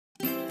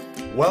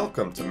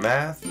Welcome to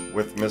Math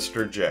with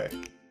Mr. J.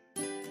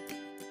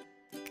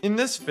 In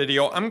this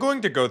video, I'm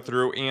going to go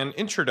through an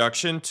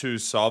introduction to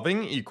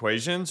solving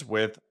equations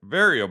with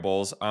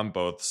variables on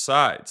both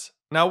sides.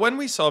 Now, when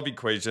we solve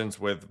equations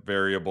with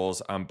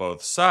variables on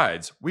both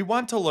sides, we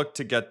want to look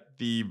to get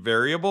the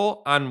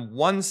variable on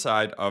one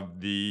side of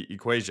the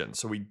equation.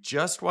 So we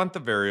just want the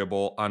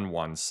variable on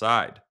one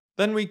side.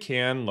 Then we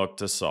can look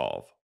to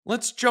solve.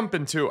 Let's jump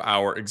into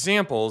our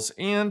examples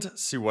and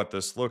see what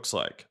this looks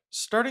like.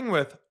 Starting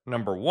with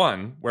number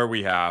 1, where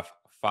we have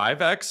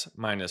 5x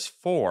minus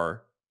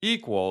 4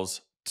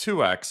 equals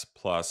 2x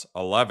plus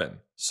 11.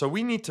 So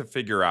we need to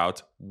figure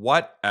out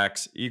what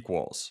x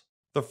equals.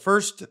 The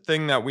first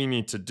thing that we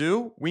need to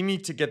do, we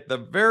need to get the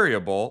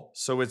variable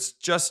so it's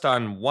just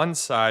on one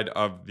side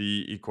of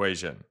the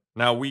equation.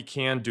 Now we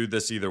can do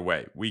this either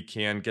way. We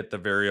can get the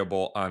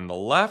variable on the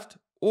left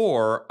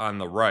or on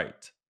the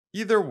right.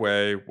 Either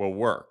way will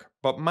work,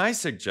 but my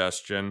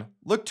suggestion,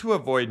 look to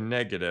avoid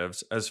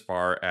negatives as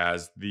far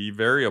as the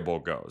variable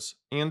goes.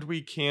 And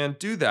we can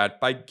do that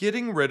by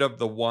getting rid of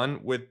the one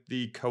with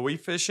the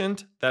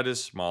coefficient that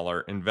is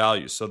smaller in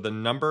value. So the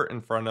number in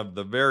front of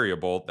the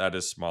variable that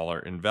is smaller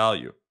in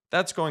value.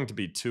 That's going to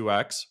be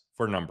 2x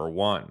for number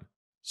 1.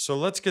 So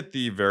let's get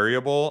the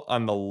variable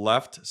on the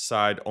left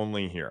side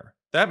only here.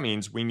 That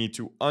means we need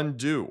to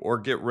undo or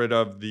get rid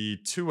of the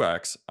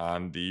 2x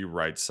on the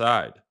right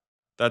side.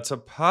 That's a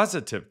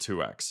positive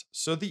 2x.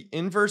 So the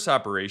inverse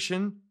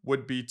operation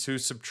would be to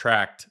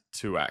subtract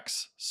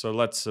 2x. So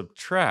let's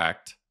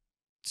subtract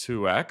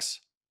 2x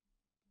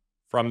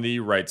from the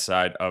right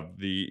side of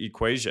the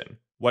equation.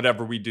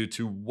 Whatever we do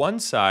to one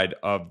side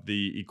of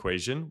the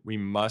equation, we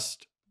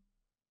must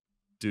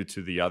do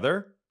to the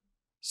other.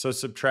 So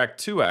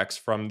subtract 2x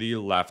from the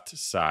left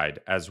side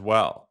as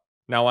well.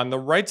 Now on the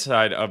right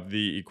side of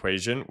the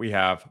equation, we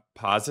have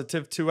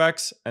positive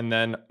 2x and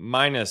then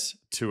minus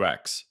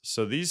 2x.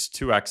 So these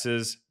two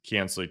x's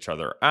cancel each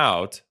other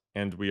out,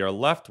 and we are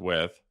left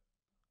with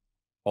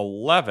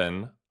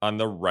 11 on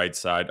the right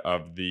side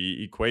of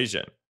the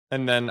equation.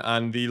 And then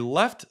on the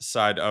left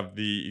side of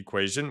the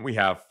equation, we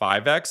have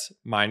 5x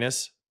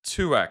minus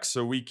 2x.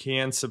 So we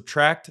can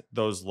subtract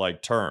those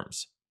like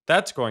terms.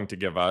 That's going to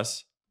give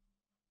us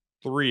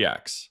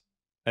 3x.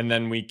 And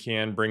then we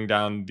can bring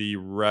down the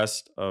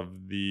rest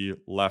of the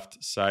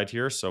left side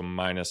here, so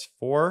minus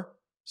 4.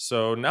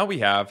 So now we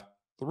have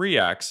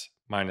 3x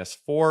minus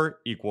 4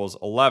 equals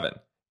 11.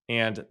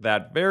 And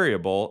that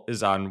variable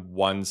is on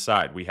one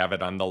side. We have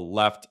it on the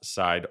left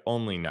side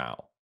only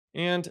now.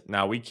 And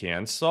now we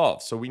can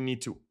solve. So we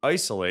need to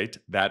isolate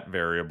that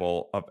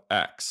variable of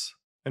x.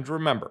 And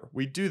remember,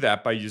 we do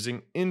that by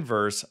using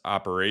inverse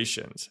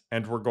operations,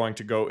 and we're going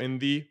to go in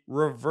the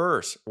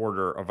reverse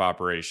order of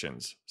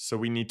operations. So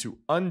we need to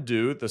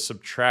undo the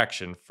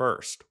subtraction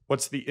first.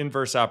 What's the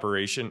inverse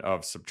operation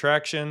of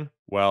subtraction?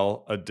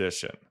 Well,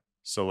 addition.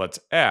 So let's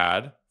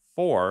add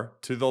 4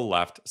 to the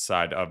left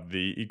side of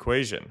the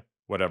equation.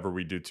 Whatever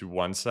we do to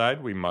one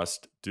side, we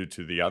must do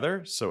to the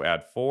other, so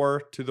add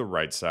 4 to the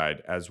right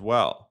side as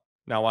well.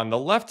 Now on the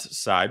left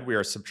side, we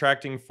are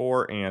subtracting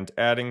 4 and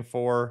adding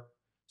 4.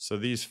 So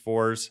these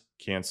 4's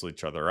cancel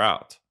each other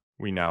out.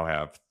 We now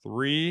have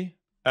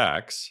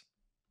 3x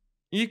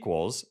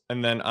equals,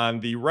 and then on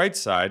the right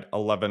side,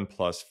 11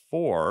 plus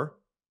 4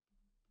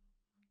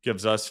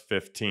 gives us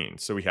 15.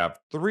 So we have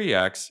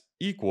 3x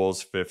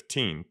equals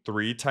 15.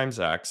 3 times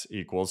x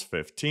equals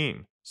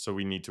 15. So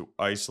we need to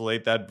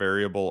isolate that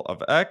variable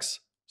of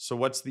x. So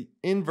what's the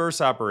inverse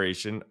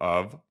operation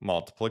of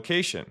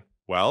multiplication?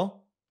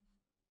 Well,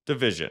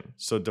 division.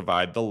 So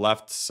divide the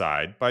left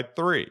side by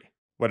 3.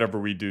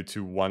 Whatever we do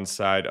to one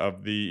side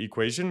of the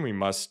equation, we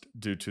must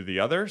do to the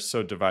other,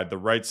 so divide the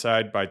right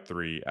side by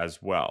 3 as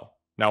well.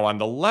 Now on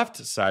the left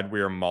side,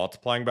 we are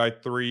multiplying by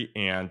 3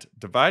 and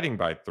dividing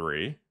by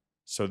 3,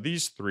 so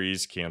these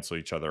 3's cancel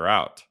each other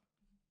out.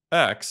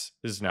 X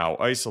is now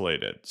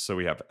isolated, so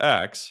we have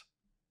x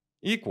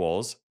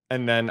equals,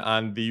 and then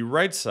on the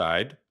right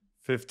side,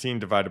 15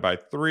 divided by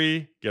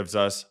 3 gives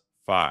us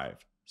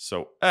 5.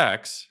 So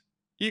x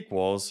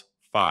equals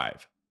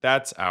 5.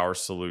 That's our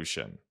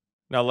solution.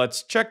 Now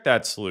let's check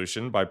that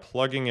solution by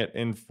plugging it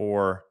in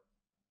for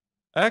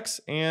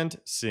x and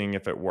seeing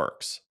if it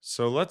works.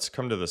 So let's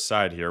come to the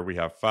side here. We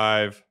have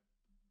 5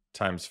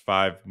 times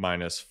 5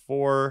 minus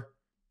 4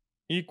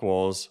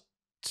 equals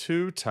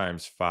 2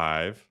 times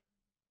 5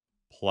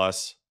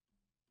 plus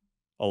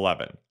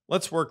 11.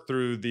 Let's work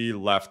through the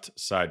left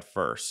side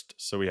first.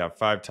 So we have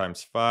 5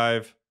 times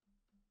 5,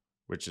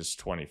 which is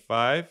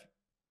 25.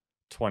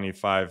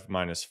 25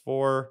 minus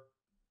 4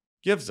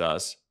 gives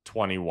us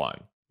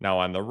 21. Now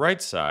on the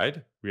right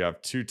side, we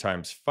have 2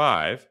 times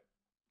 5,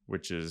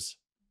 which is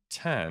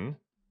 10,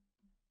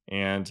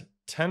 and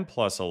 10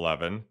 plus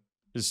 11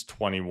 is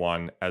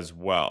 21 as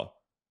well.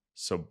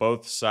 So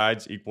both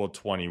sides equal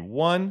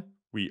 21.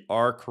 We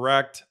are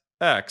correct.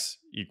 X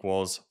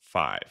equals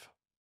 5.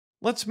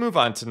 Let's move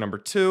on to number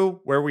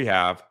 2, where we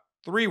have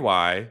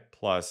 3y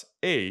plus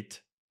 8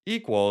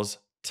 equals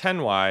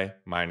 10y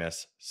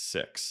minus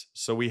 6.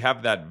 So we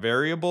have that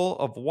variable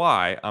of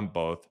y on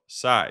both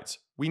sides.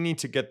 We need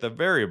to get the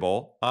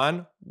variable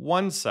on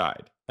one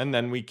side, and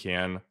then we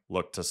can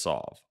look to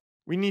solve.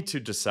 We need to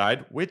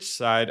decide which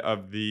side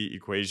of the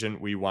equation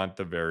we want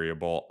the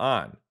variable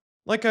on.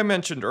 Like I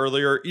mentioned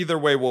earlier, either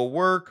way will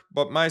work,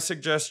 but my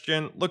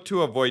suggestion, look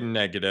to avoid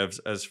negatives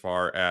as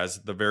far as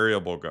the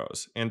variable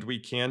goes. And we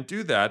can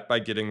do that by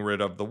getting rid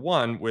of the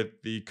 1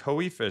 with the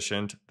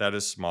coefficient that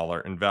is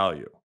smaller in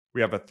value.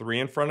 We have a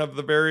 3 in front of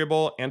the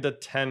variable and a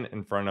 10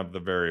 in front of the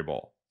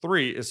variable.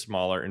 3 is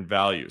smaller in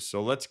value,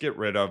 so let's get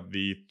rid of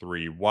the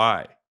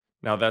 3y.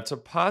 Now that's a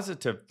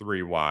positive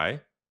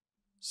 3y,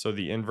 so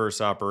the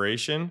inverse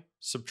operation,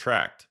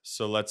 subtract.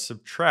 So let's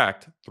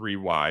subtract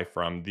 3y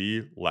from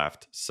the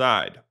left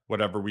side.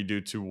 Whatever we do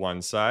to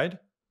one side,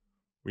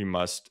 we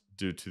must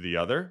do to the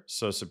other.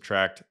 So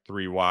subtract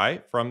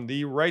 3y from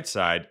the right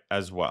side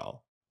as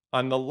well.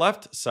 On the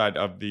left side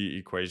of the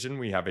equation,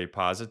 we have a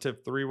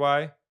positive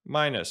 3y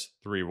minus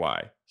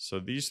 3y. So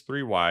these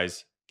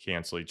 3y's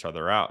cancel each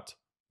other out.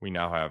 We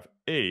now have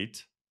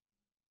 8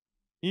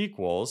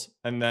 equals,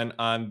 and then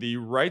on the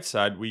right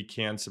side, we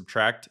can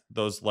subtract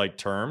those like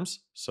terms.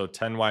 So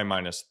 10y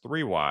minus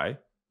 3y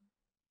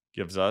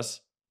gives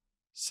us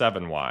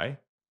 7y.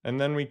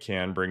 And then we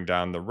can bring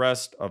down the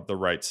rest of the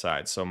right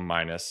side, so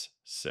minus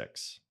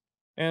 6.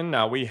 And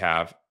now we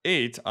have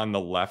 8 on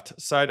the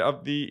left side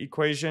of the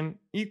equation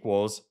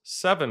equals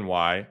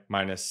 7y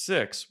minus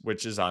 6,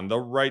 which is on the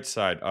right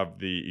side of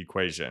the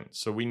equation.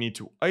 So we need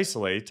to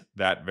isolate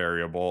that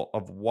variable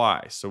of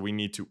y. So we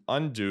need to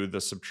undo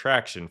the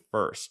subtraction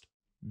first.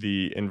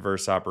 The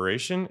inverse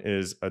operation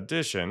is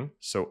addition,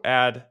 so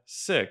add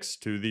 6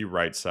 to the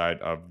right side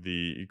of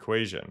the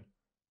equation.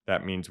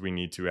 That means we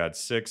need to add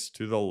 6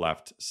 to the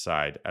left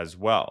side as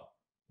well.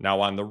 Now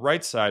on the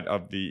right side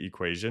of the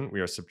equation,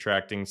 we are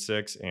subtracting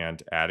 6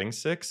 and adding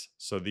 6.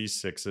 So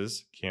these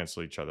 6's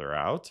cancel each other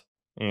out.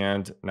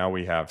 And now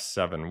we have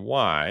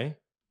 7y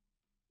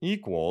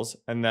equals,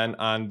 and then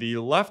on the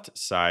left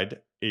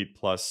side, 8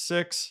 plus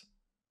 6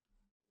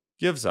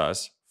 gives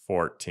us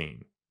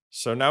 14.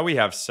 So now we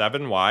have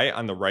 7y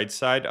on the right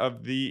side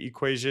of the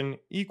equation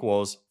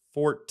equals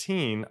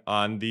 14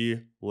 on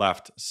the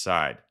left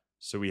side.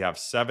 So we have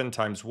 7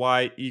 times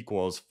y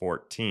equals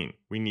 14.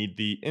 We need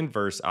the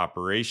inverse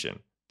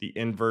operation. The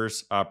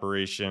inverse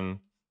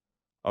operation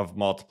of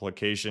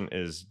multiplication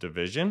is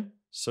division,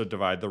 so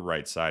divide the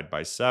right side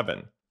by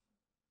 7.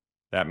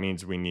 That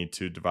means we need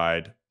to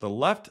divide the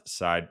left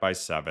side by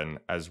 7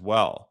 as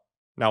well.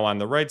 Now on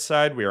the right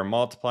side, we are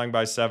multiplying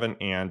by 7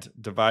 and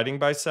dividing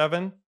by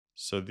 7,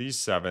 so these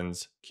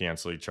 7's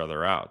cancel each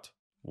other out.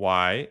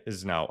 Y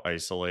is now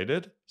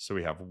isolated, so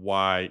we have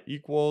y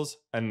equals,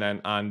 and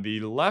then on the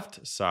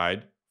left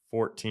side,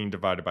 14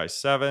 divided by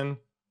 7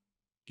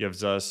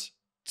 gives us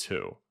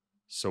 2.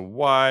 So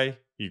y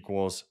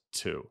equals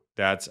 2.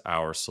 That's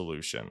our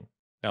solution.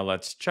 Now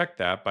let's check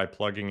that by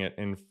plugging it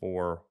in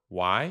for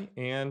y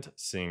and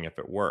seeing if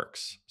it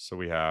works. So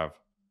we have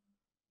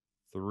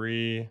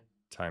 3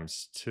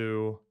 times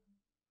 2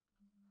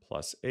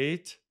 plus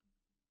 8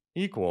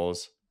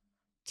 equals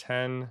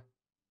 10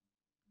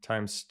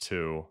 times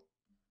 2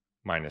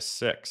 minus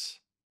 6.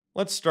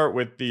 Let's start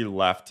with the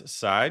left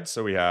side.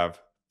 So we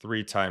have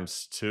 3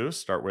 times 2,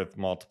 start with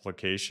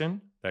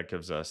multiplication. That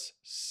gives us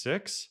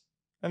 6.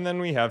 And then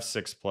we have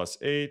 6 plus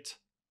 8,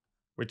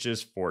 which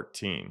is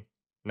 14.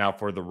 Now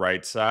for the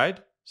right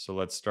side, so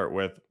let's start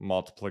with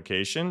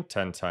multiplication.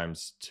 10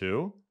 times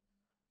 2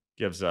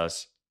 gives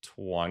us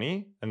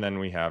 20. And then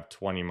we have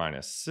 20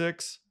 minus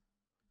 6,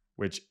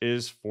 which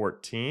is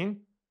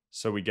 14.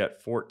 So we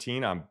get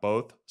 14 on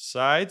both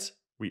sides.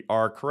 We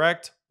are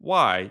correct.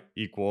 Y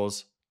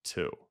equals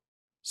 2.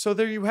 So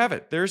there you have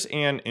it. There's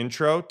an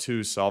intro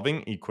to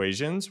solving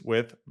equations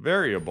with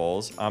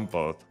variables on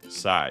both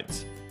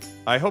sides.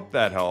 I hope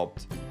that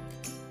helped.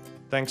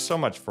 Thanks so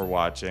much for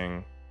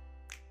watching.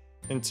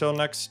 Until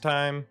next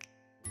time,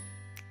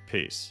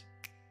 peace.